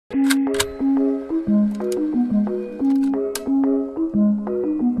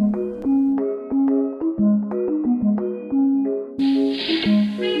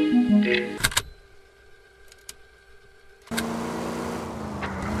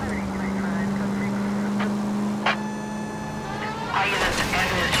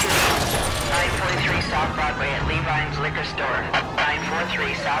South Broadway at Levine's Liquor Store.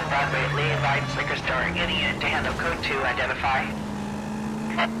 943 South Broadway at Levine's Liquor Store. Any unit to handle code 2, identify.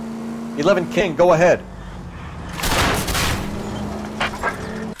 11 King, go ahead.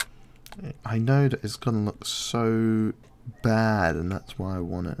 I know that it's gonna look so bad, and that's why I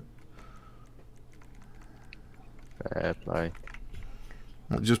want it. Fair play.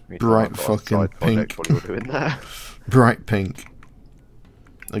 Just bright fucking pink. While you're doing that. Bright pink.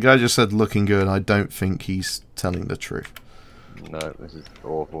 The guy just said looking good. I don't think he's telling the truth. No, this is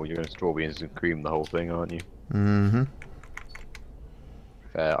awful. You're going to strawberry and cream the whole thing, aren't you? Mm-hmm.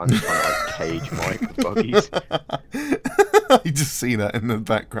 Fair. I'm just trying to like cage Mike with buggies. You just see that in the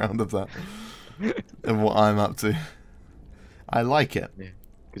background of that. Of what I'm up to. I like it. Yeah.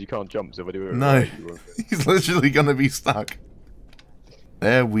 Because you can't jump, so if I do it no. right, you won't. He's literally going to be stuck.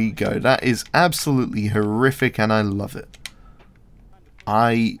 There we go. That is absolutely horrific, and I love it.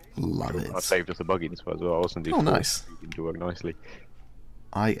 I love it. I saved us a buggy this one as well. I was going to do nice. You can work nicely.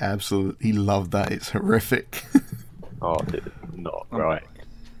 I absolutely love that. It's horrific. Oh, dude, not right.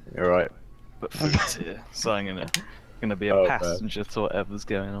 You're right. But food's here, so I'm gonna be a passenger to whatever's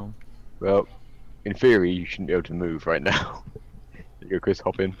going on. Well, in theory, you shouldn't be able to move right now. You go, Chris,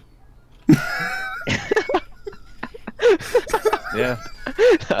 hop in. Yeah.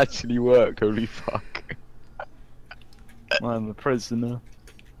 That actually worked. Holy fuck. I'm a prisoner.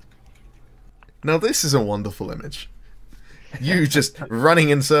 Now this is a wonderful image. You just running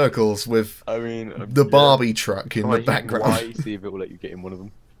in circles with the Barbie truck in the background. Why? See if it will let you get in one of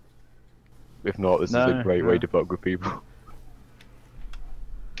them. If not, this is a great way to fuck with people.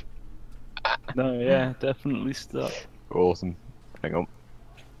 No, yeah, definitely stuck. Awesome. Hang on.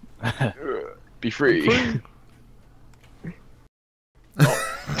 Be free.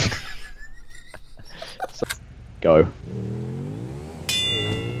 Go.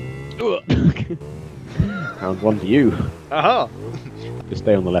 Round one to you. Aha! Just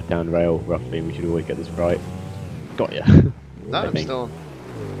stay on the left-hand rail, roughly, and we should always get this right. Got ya. No, I'm still on.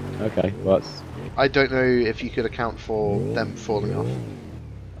 Okay, well that's... I don't know if you could account for them falling off.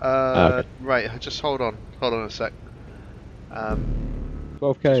 Okay. Right, just hold on. Hold on a sec.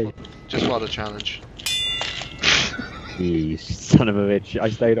 12k. Just while the challenge. You son of a bitch, I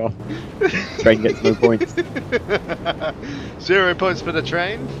stayed off. Train gets no points. 0 points for the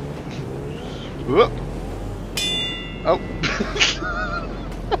train. Whoop. Oh.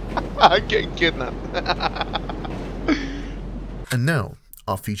 I'm getting kidnapped. And now,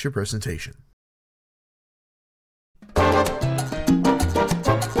 our feature presentation.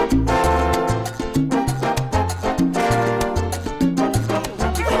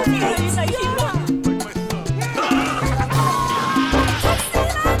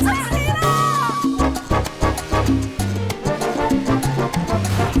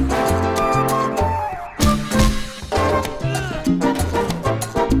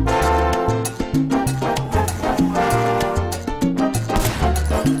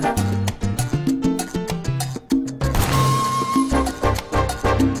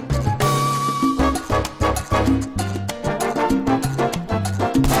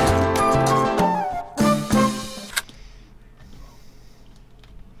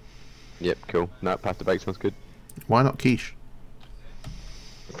 Yep, cool. No, pasta bake sounds good. Why not quiche?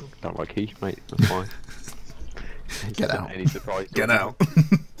 Don't like quiche, mate. That's fine. Get out. Any surprise? Get out.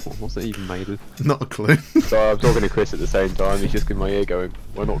 What's it even made of? Not a clue. So I'm talking to Chris at the same time. He's just in my ear going,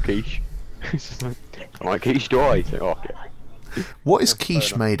 "Why not quiche?" He's just like, "I like quiche, do I?" So, oh, okay. What is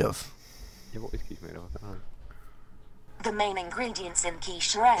quiche made of? Yeah, what is quiche made of? I don't know. The main ingredients in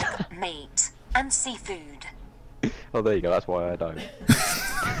quiche are egg, meat, and seafood. Oh, there you go. That's why I don't.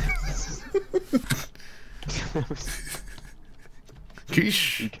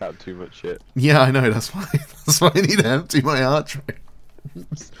 Quiche. You count too much shit. Yeah, I know. That's why. That's why I need to empty my hard drive.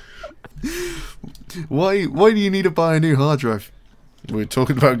 Why? Why do you need to buy a new hard drive? We were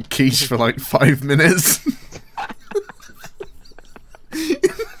talking about quiche for like 5 minutes. I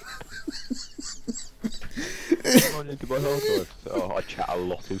need to buy hard drive. Oh, I chat a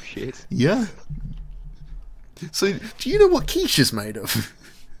lot of shit. Yeah. So, do you know what quiche is made of?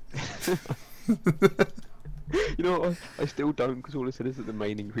 You know what? I still don't, because all it said is that the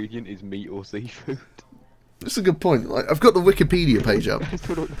main ingredient is meat or seafood. That's a good point. Like, I've got the Wikipedia page up. I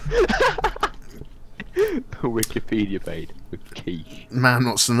still don't... The Wikipedia page with quiche. Man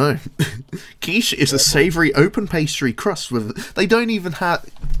wants to know. Quiche is a savoury open pastry crust with. They don't even have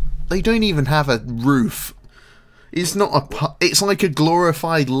a roof. It's not a. It's like a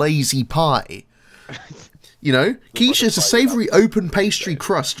glorified lazy pie. You know, quiche is a savoury open pastry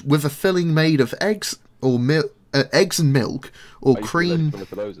crust with a filling made of eggs or eggs and milk or cream.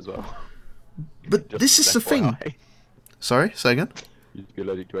 For those as well. But Just this is the thing. FYI. Sorry, say again. Used to be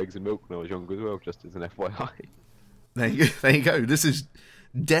allergic to eggs and milk when I was younger as well, just as an FYI. There you go. This is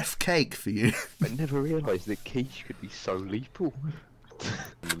death cake for you. I never realised that quiche could be so lethal.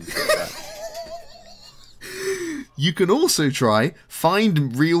 You can also try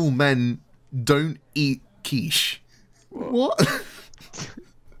find real men don't eat quiche. What?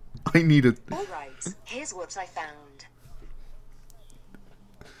 I need a... Alright, here's what I found.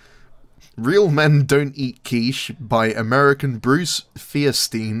 Real Men Don't Eat Quiche by American Bruce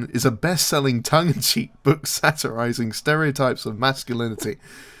Fierstein is a best-selling tongue-in-cheek book satirizing stereotypes of masculinity.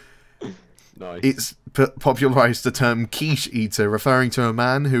 Nice. It's popularized the term quiche eater, referring to a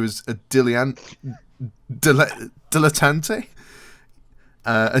man who is a dilettante,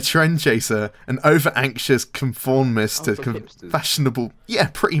 a trend chaser, an over-anxious conformist to fashionable... Yeah,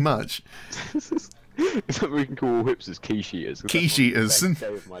 pretty much. It's like we can call all hipsters quiche eaters. Quiche eaters. Best day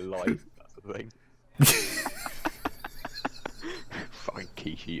of my life. That's the thing. Fucking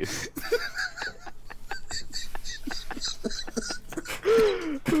quiche eaters.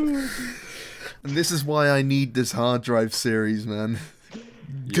 And this is why I need this hard drive series, man.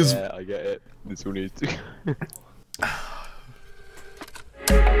 Yeah, I get it. This one needs to.